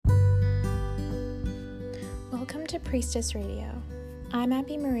Welcome to Priestess Radio. I'm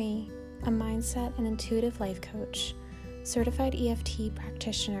Abby Marie, a mindset and intuitive life coach, certified EFT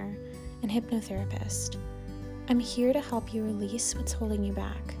practitioner, and hypnotherapist. I'm here to help you release what's holding you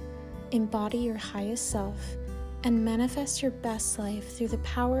back, embody your highest self, and manifest your best life through the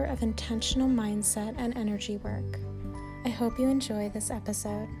power of intentional mindset and energy work. I hope you enjoy this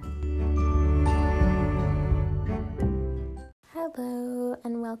episode. Hello,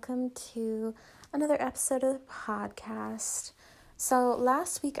 and welcome to another episode of the podcast. So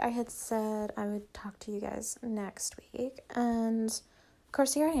last week I had said I would talk to you guys next week, and of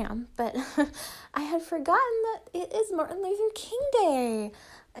course here I am, but I had forgotten that it is Martin Luther King Day,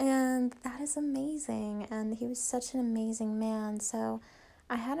 and that is amazing, and he was such an amazing man. So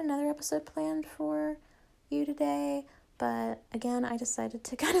I had another episode planned for you today, but again, I decided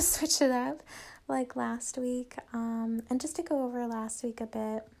to kind of switch it up like last week, and just to go over last week a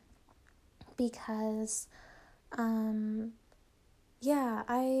bit, because, I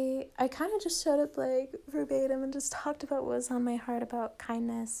kind of just showed up like verbatim and just talked about what was on my heart about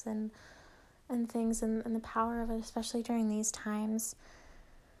kindness and things and the power of it, especially during these times.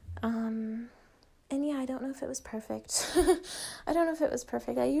 I don't know if it was perfect.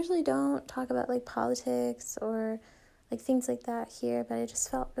 I usually don't talk about like politics or like things like that here, but I just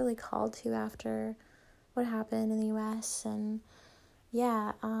felt really called to after what happened in the US. And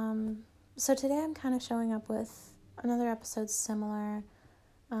so today I'm kind of showing up with another episode similar,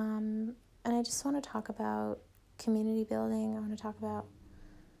 and I just want to talk about community building. I want to talk about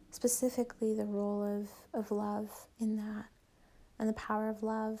specifically the role of love in that, and the power of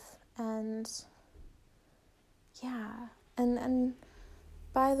love, and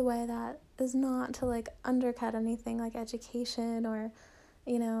by the way, that is not to like undercut anything like education or,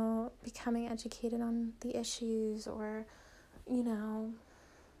 becoming educated on the issues or,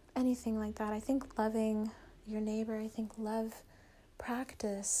 anything like that. I think loving your neighbor, I think love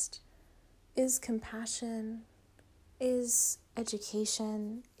practiced is compassion, is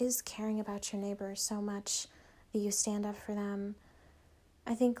education, is caring about your neighbor so much that you stand up for them.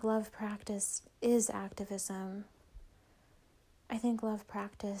 I think love practiced is activism. I think love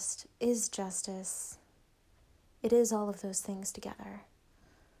practiced is justice. It is all of those things together,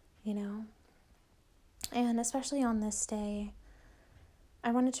 And especially on this day,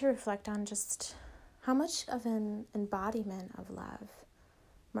 I wanted to reflect on just how much of an embodiment of love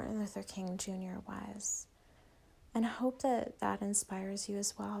Martin Luther King Jr. was. And I hope that that inspires you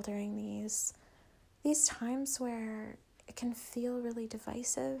as well during these times where it can feel really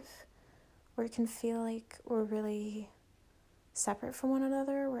divisive, where it can feel like we're really separate from one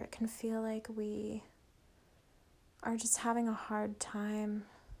another, where it can feel like we are just having a hard time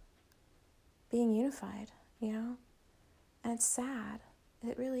being unified, And it's sad.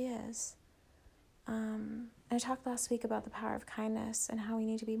 It really is. I talked last week about the power of kindness and how we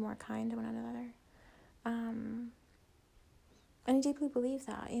need to be more kind to one another. And I deeply believe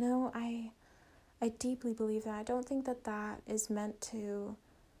that, I deeply believe that. I don't think that is meant to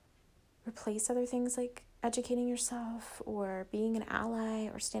replace other things like educating yourself or being an ally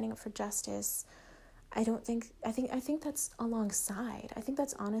or standing up for justice. I think that's alongside. I think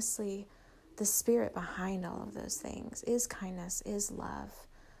that's honestly the spirit behind all of those things is kindness, is love.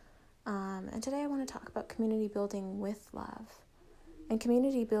 And today I want to talk about community building with love. And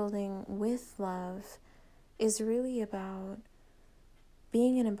community building with love is really about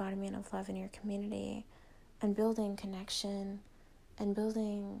being an embodiment of love in your community and building connection and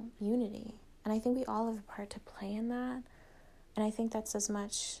building unity. And I think we all have a part to play in that. And I think that's as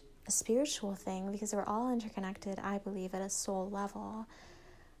much a spiritual thing, because we're all interconnected, I believe, at a soul level,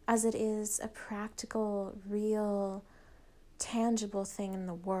 as it is a practical, real, tangible thing in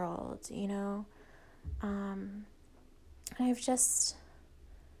the world, And I've just,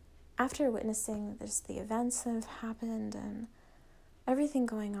 after witnessing the events that have happened and everything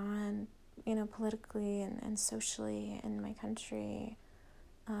going on, politically and socially in my country,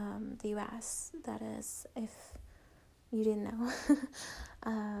 the US, that is, if you didn't know,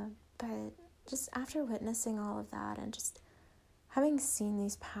 but just after witnessing all of that and just having seen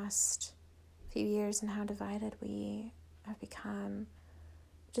these past few years and how divided we have become,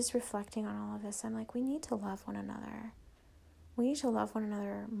 just reflecting on all of this, I'm like, we need to love one another. We need to love one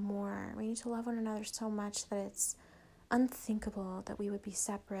another more. We need to love one another so much that it's unthinkable that we would be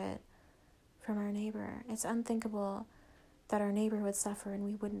separate from our neighbor. It's unthinkable that our neighbor would suffer and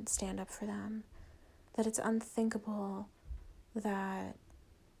we wouldn't stand up for them. That it's unthinkable that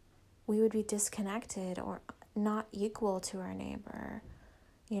we would be disconnected or not equal to our neighbor,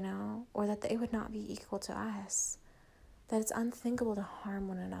 or that they would not be equal to us. That it's unthinkable to harm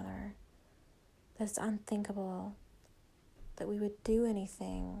one another. that it's unthinkable that we would do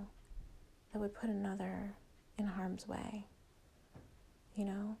anything that would put another in harm's way, you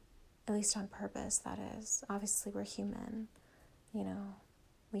know, at least on purpose, that is. Obviously, we're human, you know,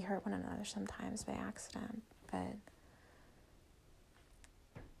 we hurt one another sometimes by accident, but,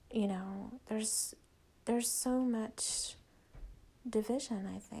 you know, there's so much division,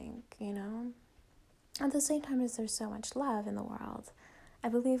 I think, you know. At the same time as there's so much love in the world, I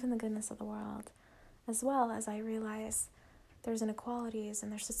believe in the goodness of the world, as well as I realize there's inequalities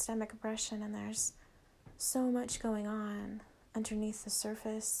and there's systemic oppression and there's so much going on underneath the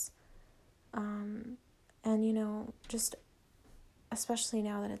surface. And, you know, just especially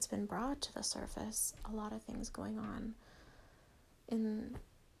now that it's been brought to the surface, a lot of things going on in,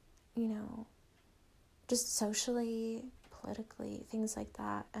 you know, just socially, politically, things like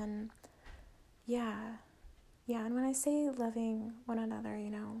that. And yeah, and when I say loving one another, you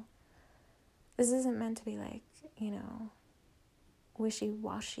know, this isn't meant to be like, you know,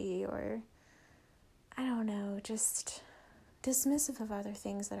 wishy-washy or, I don't know, just dismissive of other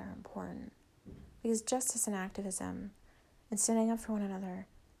things that are important. Because justice and activism and standing up for one another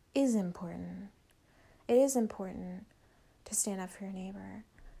is important. It is important to stand up for your neighbor.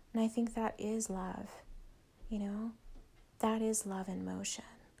 And I think that is love, you know? That is love in motion.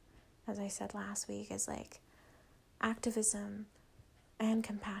 As I said last week, is like activism and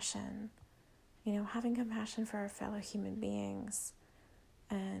compassion. You know, having compassion for our fellow human beings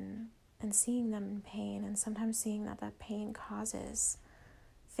and seeing them in pain, and sometimes seeing that pain causes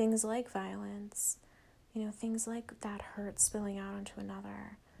things like violence, you know, things like that hurt spilling out onto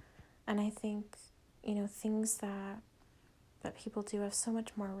another. And I think, you know, things that people do have so much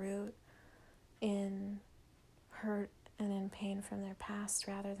more root in hurt and in pain from their past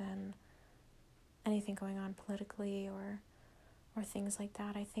rather than anything going on politically or things like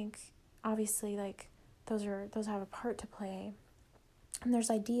that. I think obviously like those have a part to play. And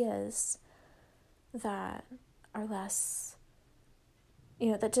there's ideas that are less,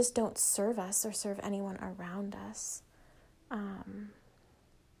 you know, that just don't serve us or serve anyone around us.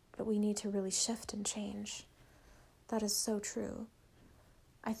 But we need to really shift and change. That is so true.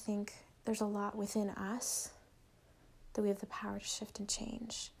 I think there's a lot within us that we have the power to shift and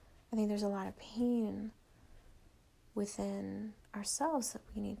change. I think there's a lot of pain within ourselves that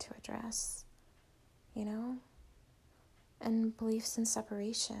we need to address, you know? And beliefs in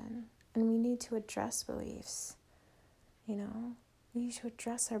separation. And we need to address beliefs, you know? We need to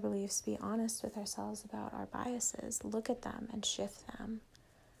address our beliefs, be honest with ourselves about our biases, look at them and shift them.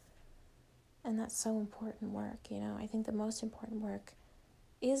 And that's so important work, you know? I think the most important work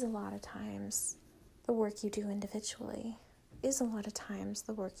is a lot of times the work you do individually, is a lot of times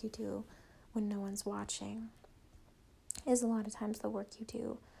the work you do when no one's watching, is a lot of times the work you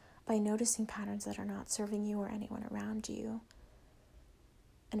do by noticing patterns that are not serving you or anyone around you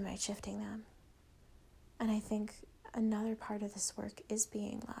and by shifting them. And I think another part of this work is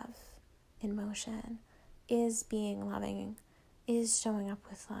being love in motion, is being loving, is showing up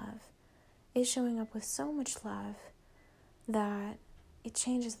with love, is showing up with so much love that it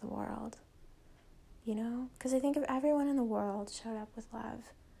changes the world, you know? Because I think if everyone in the world showed up with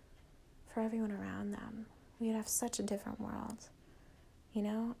love for everyone around them, we would have such a different world, you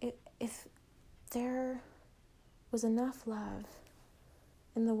know? If there was enough love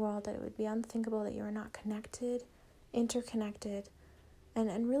in the world that it would be unthinkable that you are not connected, interconnected,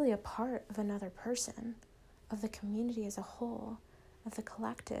 and really a part of another person, of the community as a whole, of the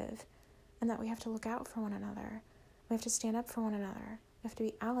collective, and that we have to look out for one another. We have to stand up for one another. We have to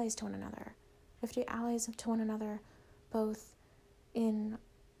be allies to one another. We have to be allies to one another, both in,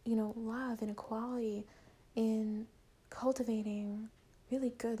 you know, love and equality, in cultivating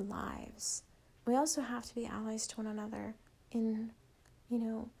really good lives. We also have to be allies to one another in, you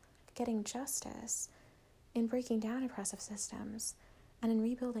know, getting justice, in breaking down oppressive systems, and in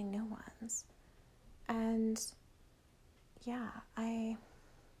rebuilding new ones. And yeah, I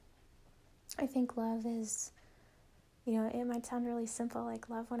think love is, you know, it might sound really simple, like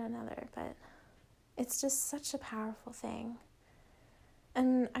love one another, but it's just such a powerful thing.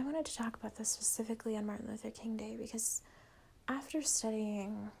 And I wanted to talk about this specifically on Martin Luther King Day because after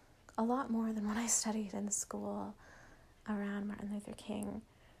studying a lot more than what I studied in school around Martin Luther King,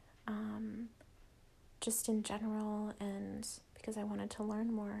 just in general, and because I wanted to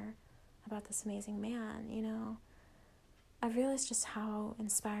learn more about this amazing man, you know, I realized just how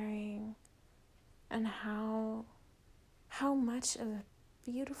inspiring and how much of a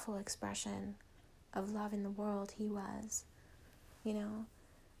beautiful expression of love in the world he was, you know.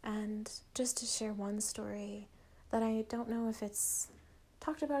 And just to share one story that I don't know if it's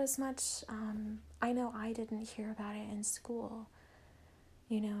talked about as much. I know I didn't hear about it in school,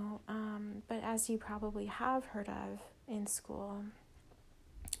 but as you probably have heard of in school,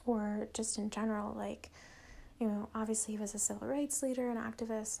 or just in general, obviously he was a civil rights leader and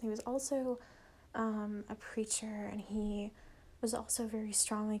activist. He was also a preacher, and he was also very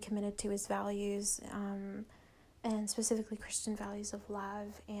strongly committed to his values, and specifically Christian values of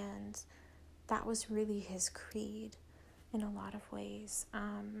love, and that was really his creed in a lot of ways,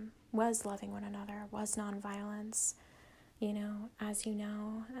 was loving one another, was nonviolence, as you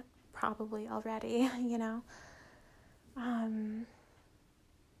know, probably already,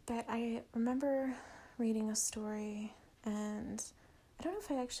 But I remember reading a story, and I don't know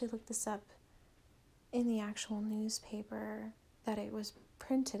if I actually looked this up in the actual newspaper that it was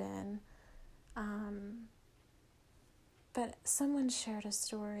printed in, but someone shared a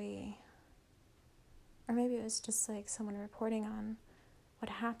story, or maybe it was just someone reporting on what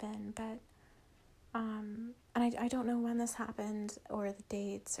happened, but and I don't know when this happened or the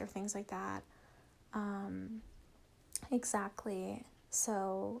dates or things like that exactly,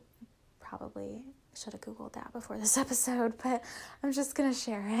 so probably should have Googled that before this episode, but I'm just gonna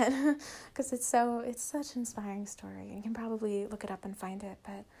share it because it's such an inspiring story. You can probably look it up and find it,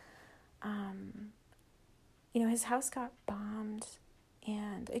 but his house got bombed,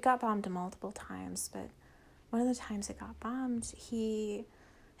 and it got bombed multiple times, but one of the times it got bombed,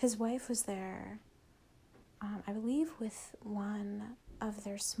 his wife was there, I believe with one of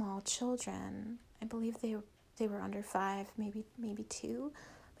their small children. I believe they were under 5, maybe 2,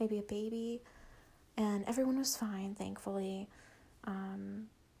 maybe a baby, and everyone was fine, thankfully.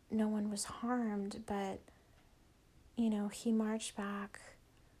 No one was harmed, but he marched back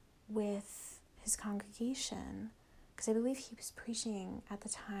with his congregation, because I believe he was preaching at the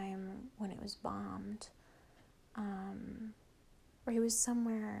time when it was bombed, or he was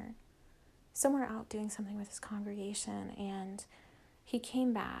somewhere out doing something with his congregation, and he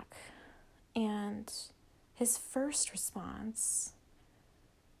came back, and his first response,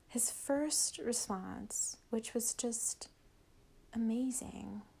 which was just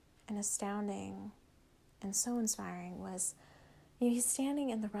amazing and astounding and so inspiring, was, he's standing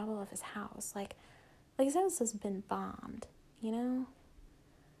in the rubble of his house, like his house has been bombed,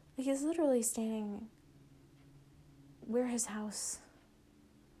 he's literally standing where his house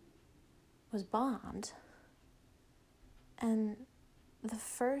was bombed, and the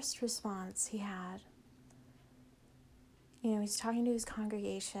first response he had, he's talking to his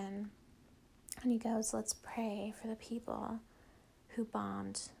congregation, and he goes, "Let's pray for the people who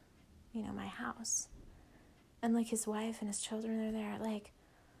bombed, my house." And his wife and his children are there,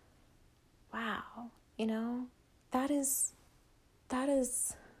 wow, that is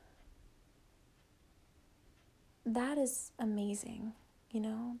amazing,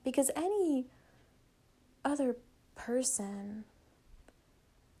 because any other person,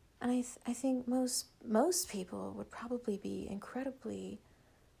 and I think most people would probably be incredibly,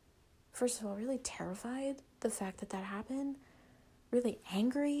 first of all, really terrified the fact that happened, really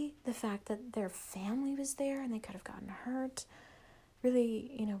angry the fact that their family was there and they could have gotten hurt,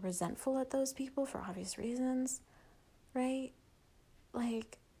 really, resentful at those people for obvious reasons, right?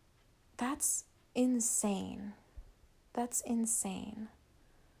 That's insane. That's insane.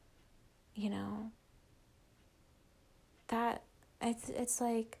 That it's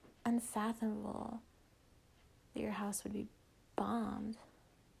unfathomable that your house would be bombed,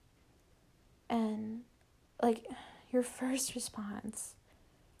 and your first response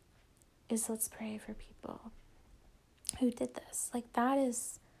is, "Let's pray for people who did this." That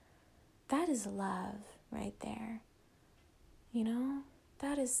is love right there.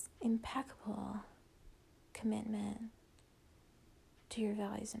 That is impeccable commitment to your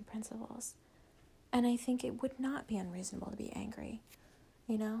values and principles. And I think it would not be unreasonable to be angry.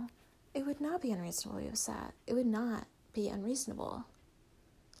 It would not be unreasonable to be upset. It would not be unreasonable.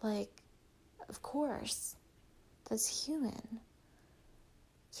 Of course, that's human.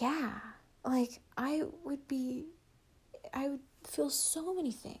 Yeah, I would feel so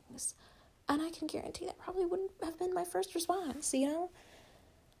many things, and I can guarantee that probably wouldn't have been my first response, and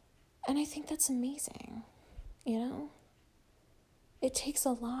I think that's amazing, It takes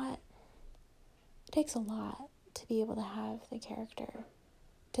a lot to be able to have the character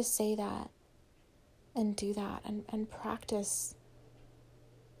to say that and do that and practice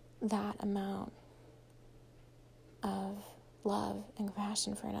that amount of love and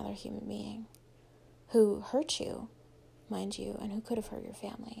compassion for another human being who hurt you, mind you, and who could have hurt your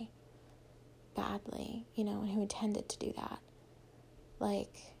family badly, and who intended to do that.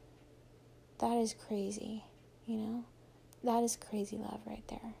 That is crazy, that is crazy love right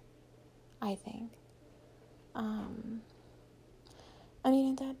there, I think. I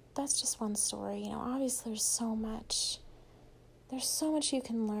mean, that's just one story, obviously there's so much you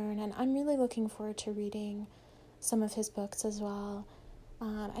can learn, and I'm really looking forward to reading some of his books as well.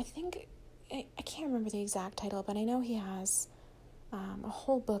 I think, I can't remember the exact title, but I know he has a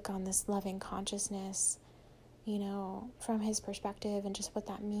whole book on this loving consciousness, from his perspective and just what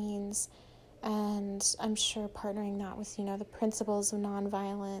that means. And I'm sure partnering that with, the principles of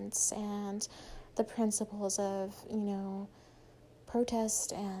nonviolence and the principles of,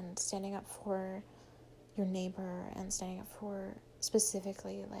 protest and standing up for your neighbor and standing up for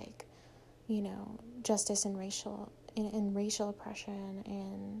specifically, like, justice and racial oppression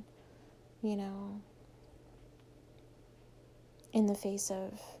and, in the face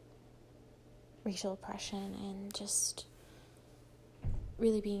of racial oppression, and just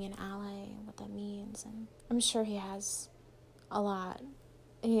really being an ally and what that means. And I'm sure he has a lot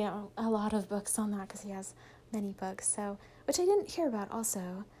of books on that, because he has many books, so, which I didn't hear about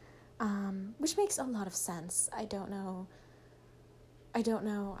also, which makes a lot of sense. I don't know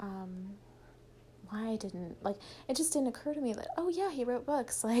why I didn't, it just didn't occur to me that, oh yeah, he wrote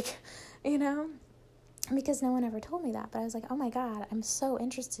books, because no one ever told me that. But I was like, oh my God, I'm so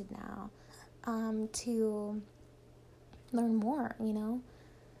interested now to learn more, and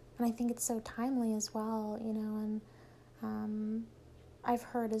I think it's so timely as well, and I've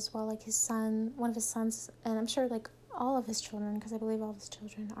heard as well, one of his sons, and I'm sure all of his children, because I believe all of his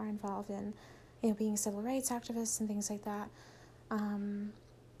children are involved in, being civil rights activists and things like that.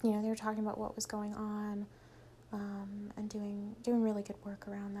 They were talking about what was going on, and doing really good work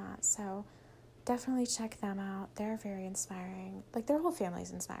around that. So definitely check them out. They're very inspiring. Their whole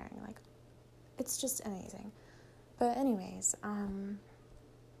family's inspiring. It's just amazing. But anyways, I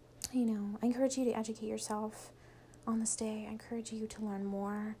encourage you to educate yourself on this day. I encourage you to learn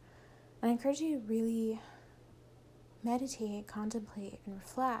more. And I encourage you to really meditate, contemplate, and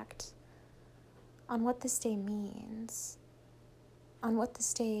reflect on what this day means. On what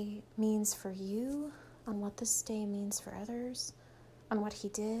this day means for you, on what this day means for others, on what he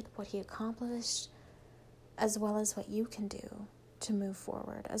did, what he accomplished, as well as what you can do to move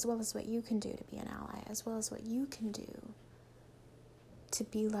forward, as well as what you can do to be an ally, as well as what you can do to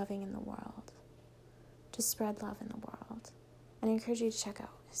be loving in the world, to spread love in the world. And I encourage you to check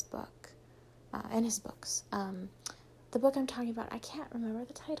out his book, and his books. The book I'm talking about, I can't remember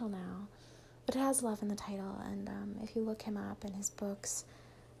the title now, but it has love in the title, and if you look him up in his books,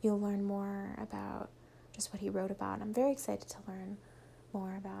 you'll learn more about just what he wrote about. I'm very excited to learn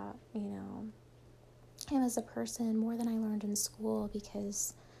more about, him as a person, more than I learned in school,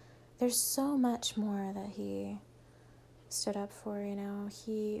 because there's so much more that he stood up for.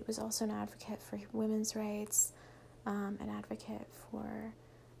 He was also an advocate for women's rights, an advocate for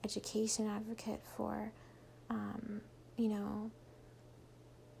education, advocate for,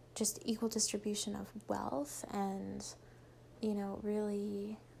 just equal distribution of wealth, and,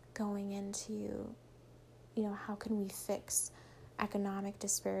 really going into, how can we fix economic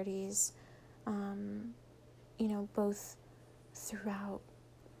disparities, both throughout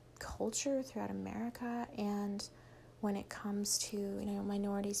culture, throughout America, and when it comes to,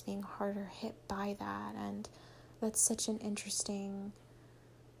 minorities being harder hit by that. And that's such an interesting,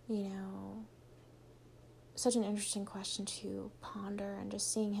 question to ponder, and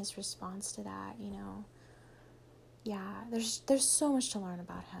just seeing his response to that, there's so much to learn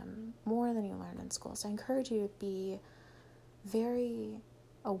about him, more than you learned in school. So I encourage you to be very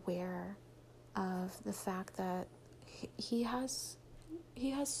aware of the fact that he has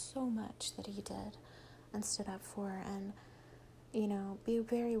so much that he did and stood up for, and be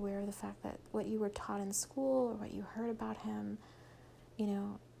very aware of the fact that what you were taught in school or what you heard about him,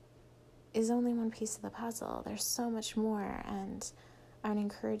 is only one piece of the puzzle. There's so much more, and I would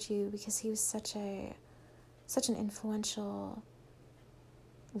encourage you, because he was such an influential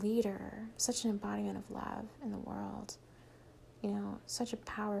leader, such an embodiment of love in the world, such a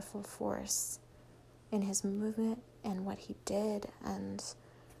powerful force in his movement and what he did and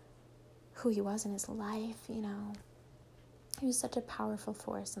who he was in his life. He was such a powerful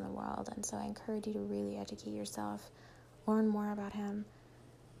force in the world. And so I encourage you to really educate yourself, learn more about him,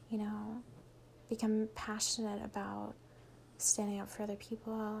 become passionate about standing up for other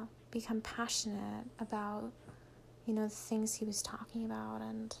people, become passionate about, the things he was talking about,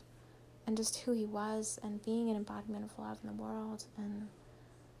 and just who he was, and being an embodiment of love in the world. And,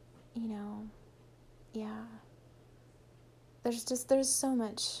 there's so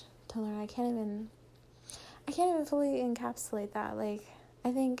much to learn. I can't even fully encapsulate that.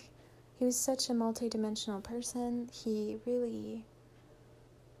 I think he was such a multi-dimensional person. He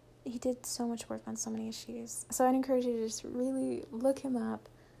did so much work on so many issues. So I'd encourage you to just really look him up.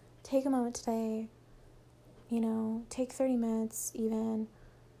 Take a moment today, take 30 minutes even,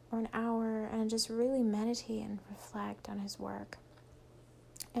 or an hour, and just really meditate and reflect on his work.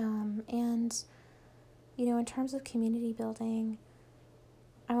 And, in terms of community building,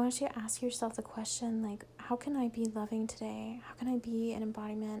 I want you to ask yourself the question, like, how can I be loving today? How can I be an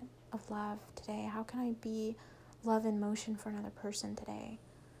embodiment of love today? How can I be love in motion for another person today?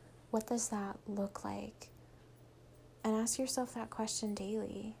 What does that look like? And ask yourself that question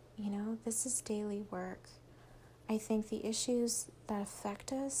daily. This is daily work. I think the issues that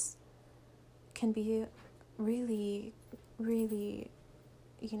affect us can be really, really,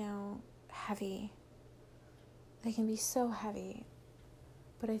 heavy. They can be so heavy.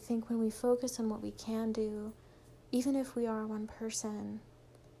 But I think when we focus on what we can do, even if we are one person,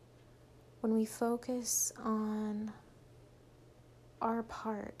 when we focus on our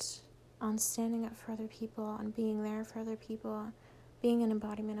part, on standing up for other people, on being there for other people, being an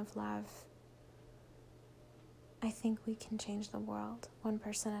embodiment of love, I think we can change the world one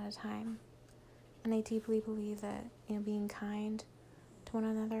person at a time. And I deeply believe that, being kind to one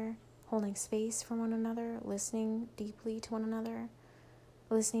another, holding space for one another, listening deeply to one another,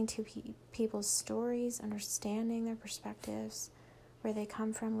 listening to people's stories, understanding their perspectives, where they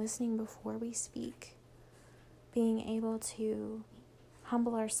come from, listening before we speak, being able to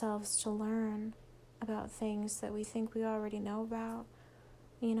humble ourselves to learn about things that we think we already know about,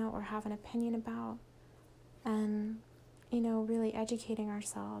 or have an opinion about, and, really educating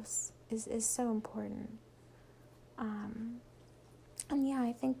ourselves is so important. And yeah,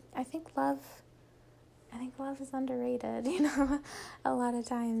 I think love is underrated, a lot of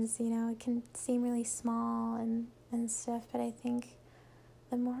times, it can seem really small and stuff, but I think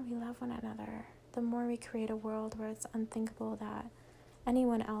the more we love one another, the more we create a world where it's unthinkable that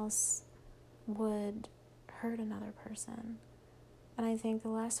anyone else would hurt another person. And I think the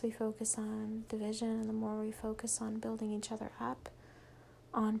less we focus on division and the more we focus on building each other up,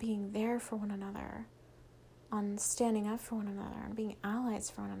 on being there for one another, on standing up for one another, on being allies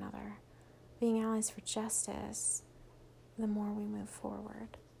for one another, being allies for justice, the more we move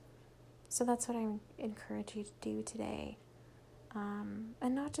forward. So that's what I encourage you to do today.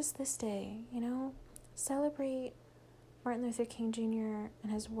 And not just this day, celebrate Martin Luther King Jr.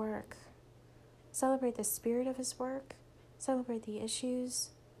 and his work. Celebrate the spirit of his work. Celebrate the issues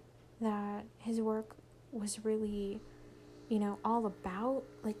that his work was really, all about.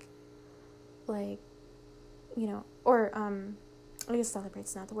 I guess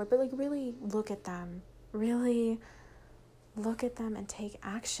celebrate's not the word, but really look at them. Really look at them and take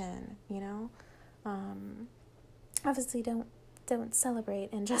action, Obviously don't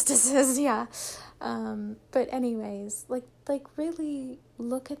celebrate injustices, yeah. But anyways, really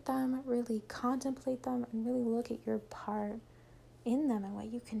look at them, really contemplate them, and really look at your part in them and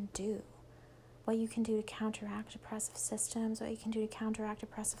what you can do. What you can do to counteract oppressive systems, what you can do to counteract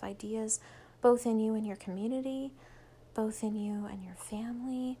oppressive ideas, both in you and your community, both in you and your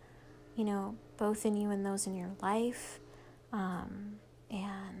family, both in you and those in your life.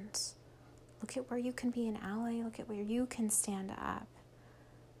 And look at where you can be an ally, look at where you can stand up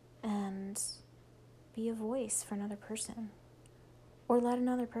and be a voice for another person. Or let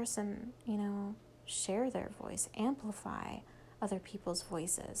another person, share their voice, amplify other people's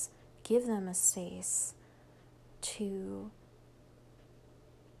voices, give them a space to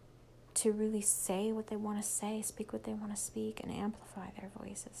really say what they want to say, speak what they want to speak, and amplify their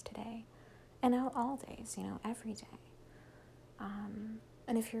voices today. And all days, every day.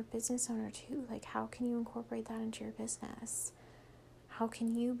 And if you're a business owner too, how can you incorporate that into your business? How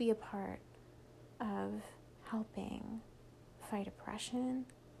can you be a part of helping fight oppression,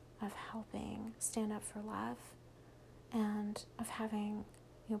 of helping stand up for love, and of having,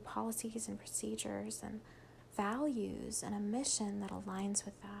 policies and procedures and values and a mission that aligns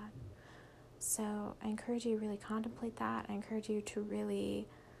with that? So I encourage you to really contemplate that. I encourage you to really,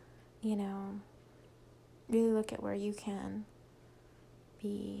 really look at where you can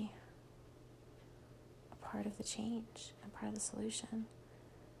be a part of the change, a part of the solution.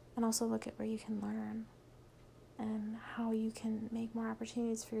 And also look at where you can learn and how you can make more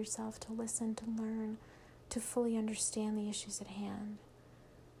opportunities for yourself to listen, to learn, to fully understand the issues at hand,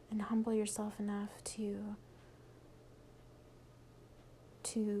 and humble yourself enough to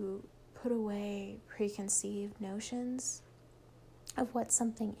put away preconceived notions of what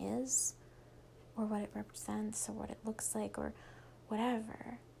something is, or what it represents, or what it looks like, or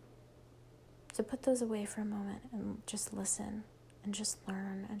whatever. To put those away for a moment and just listen and just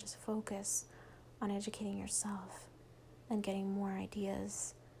learn and just focus on educating yourself and getting more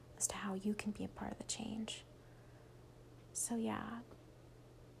ideas as to how you can be a part of the change. So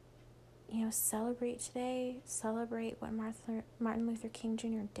celebrate today. Celebrate what Martin Luther King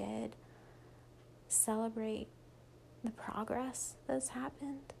Jr. did. Celebrate the progress that's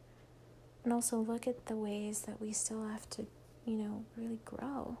happened. And also look at the ways that we still have to, really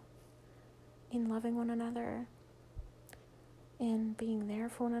grow in loving one another, in being there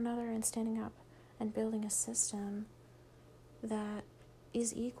for one another, and standing up and building a system that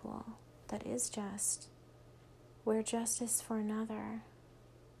is equal, that is just, where justice for another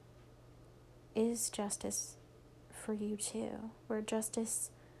is justice for you too, where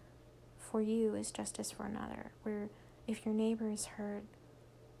justice for you is justice for another, where if your neighbor is hurt,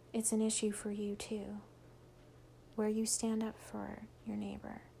 it's an issue for you too, where you stand up for your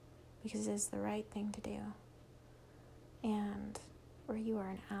neighbor because it is the right thing to do, and where you are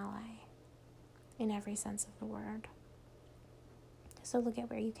an ally in every sense of the word. So look at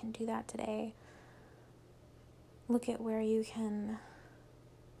where you can do that today. Look at where you can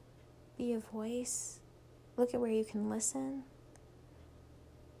be a voice. Look at where you can listen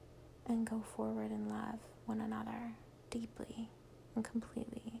and go forward and love one another deeply and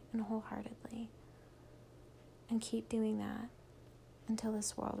completely and wholeheartedly. And keep doing that until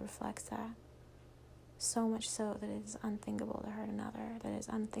this world reflects that. So much so that it is unthinkable to hurt another, that it is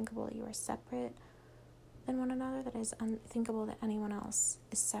unthinkable that you are separate than one another, that it is unthinkable that anyone else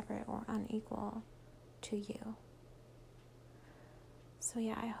is separate or unequal to you. So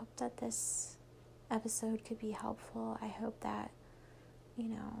I hope that this episode could be helpful. I hope that,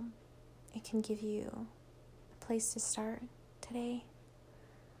 it can give you a place to start today.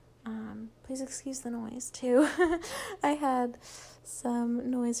 Please excuse the noise too. I had some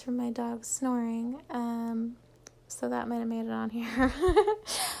noise from my dog snoring, so that might have made it on here.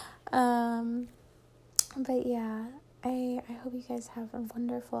 But I hope you guys have a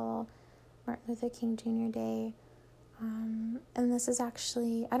wonderful Martin Luther King Jr. Day. And this is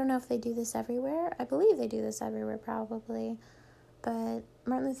actually, I don't know if they do this everywhere. I believe they do this everywhere probably. But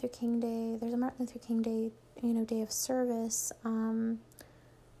Martin Luther King Day, there's a Martin Luther King Day, day of service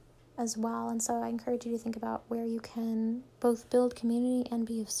as well. And so I encourage you to think about where you can both build community and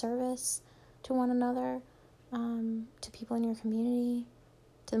be of service to one another, to people in your community,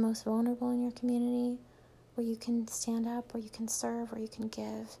 to the most vulnerable in your community, where you can stand up, where you can serve, where you can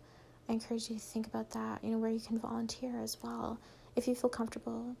give. I encourage you to think about that, where you can volunteer as well, if you feel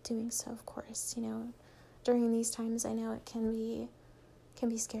comfortable doing so, of course. During these times, I know it can be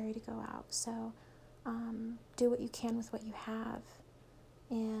scary to go out, so do what you can with what you have,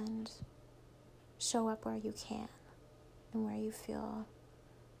 and show up where you can, and where you feel,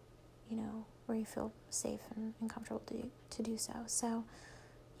 where you feel safe and comfortable to do so. So,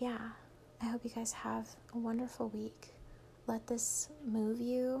 I hope you guys have a wonderful week. Let this move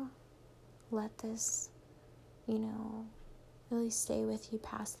you. Let this, really stay with you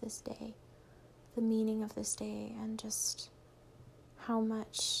past this day, the meaning of this day, and just how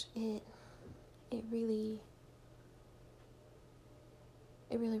much it really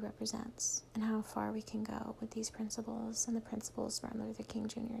represents, and how far we can go with these principles and the principles Martin Luther King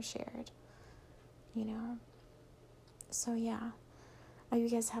Jr. shared, So I hope you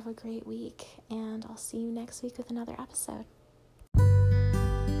guys have a great week, and I'll see you next week with another episode.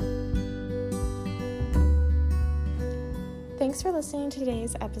 Thanks for listening to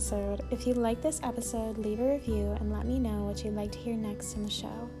today's episode. If you like this episode, leave a review and let me know what you'd like to hear next in the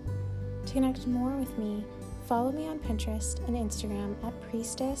show. To connect more with me, follow me on Pinterest and Instagram at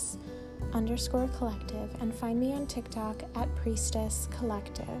priestess_collective, and find me on TikTok at Priestess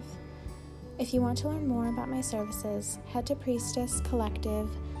Collective. If you want to learn more about my services, head to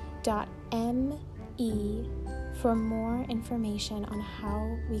priestesscollective.me for more information on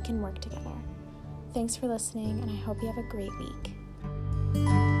how we can work together. Thanks for listening, and I hope you have a great week.